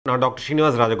நான் doctor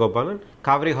Srinivas Rajagopalan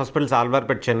Kaveri hospitals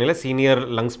Alwarpet சென்னையில் senior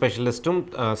lung ஸ்பெஷலிஸ்ட்டும்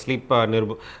sleep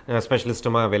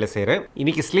ஸ்பெஷலிஸ்ட்டுமாக வேலை செய்கிறேன்.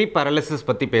 இன்றைக்கி ஸ்லீப் பேரலிசிஸ்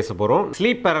பற்றி பேச போகிறோம்.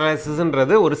 ஸ்லீப்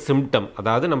பேரலிசிஸ்ன்றது ஒரு சிம்டம்,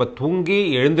 அதாவது நம்ம தூங்கி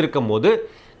எழுந்திருக்கும் போது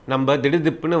நம்ம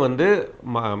திடுதிப்புன்னு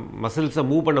மசில்ஸை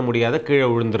மூவ் பண்ண முடியாத கீழே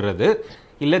விழுந்துடுறது,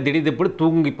 இல்லை திடுதிப்புன்னு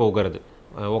தூங்கி போகிறது,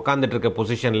 உட்காந்துட்டு இருக்க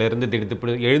பொசிஷன்லேருந்து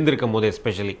திடுதிப்புன்னு எழுந்திருக்கும் போது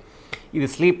எஸ்பெஷலி இது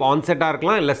ஸ்லீப் ஆன்செட்டாக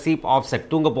இருக்கலாம், இல்லை ஸ்லீப் ஆஃப்செட்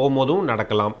தூங்க போகும்போதும்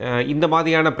நடக்கலாம். இந்த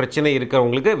மாதிரியான பிரச்சனை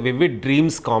இருக்கிறவங்களுக்கு விவிட்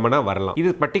ட்ரீம்ஸ் காமனாக வரலாம். இது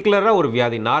பர்டிகுலராக ஒரு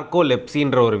வியாதி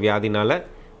நார்கோலெப்சின்ற ஒரு வியாதினால்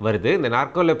வருது. இந்த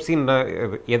நார்கோலெப்சின்ற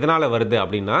எதனால் வருது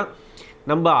அப்படின்னா,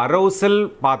 நம்ம அரௌசல்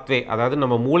பாத்வே, அதாவது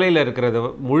நம்ம மூளையில் இருக்கிறது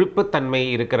முழுப்புத்தன்மை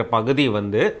இருக்கிற பகுதி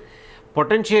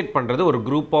பொட்டன்ஷியேட் பண்ணுறது ஒரு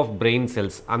குரூப் ஆஃப் பிரெயின்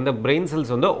செல்ஸ். அந்த பிரெயின்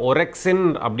செல்ஸ் ஒரெக்சின்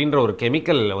அப்படின்ற ஒரு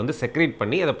கெமிக்கல் செக்ரேட்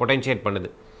பண்ணி அதை பொட்டன்ஷியேட் பண்ணுது.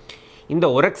 இந்த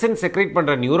ஒரெக்சின் செக்ரேட்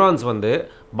பண்ணுற நியூரான்ஸ்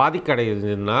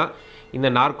பாதிக்கடையுதுன்னா இந்த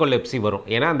நார்கோலெப்சி வரும்.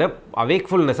 ஏன்னா அந்த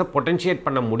அவேக்ஃபுல்னஸை பொட்டன்ஷியேட்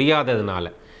பண்ண முடியாததுனால.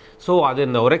 ஸோ அது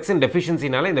இந்த ஒரெக்சின்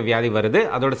டெஃபிஷியன்சினால இந்த வியாதி வருது.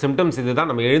 அதோட சிம்டம்ஸ் இது தான்.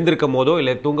 நம்ம எழுந்திருக்கும் போதோ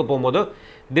இல்லை தூங்க போகும்போதோ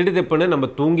திடுதிப்புன்னு நம்ம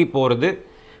தூங்கி போகிறது,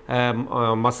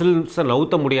 மசில்ஸை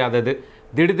நவுத்த முடியாதது,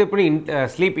 திடுதிப்புன்னு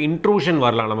ஸ்லீப் இன்ட்ரூஷன்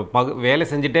வரலாம். நம்ம வேலை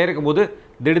செஞ்சுட்டே இருக்கும்போது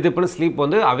திடுதிப்புன்னு ஸ்லீப்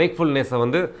அவேக்ஃபுல்னஸை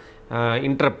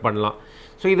இன்டரப்ட் பண்ணலாம்.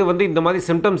 ஸோ இது இந்த மாதிரி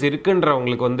சிம்டம்ஸ்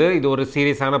இருக்குன்றவங்களுக்கு இது ஒரு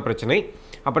சீரியஸான பிரச்சனை.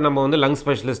 அப்போ நம்ம லங்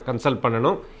ஸ்பெஷலிஸ்ட் கன்சல்ட்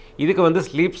பண்ணணும். இதுக்கு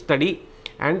ஸ்லீப் ஸ்டடி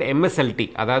அண்ட் MSLT,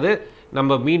 அதாவது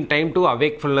நம்ம மீன் டைம் டு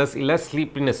அவேக்ஃபுல்னஸ் இல்லை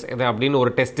ஸ்லீப்னஸ் இது அப்படின்னு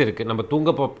ஒரு டெஸ்ட் இருக்குது. நம்ம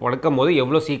தூங்க படுக்கும் போது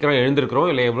எவ்வளோ சீக்கிரம் எழுந்திருக்கிறோம்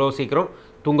இல்லை எவ்வளோ சீக்கிரம்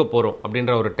தூங்க போகிறோம்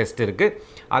அப்படின்ற ஒரு டெஸ்ட் இருக்குது.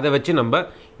 அதை வச்சு நம்ம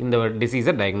இந்த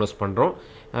டிசீஸை டயக்னோஸ் பண்ணுறோம்.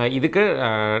 இதுக்கு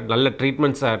நல்ல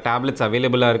ட்ரீட்மெண்ட்ஸ் டேப்லெட்ஸ்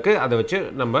அவைலபிளாக இருக்குது. அதை வச்சு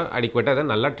நம்ம அடிக்குவேட்டாக அதை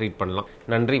நல்லா ட்ரீட் பண்ணலாம்.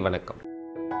 நன்றி, வணக்கம்.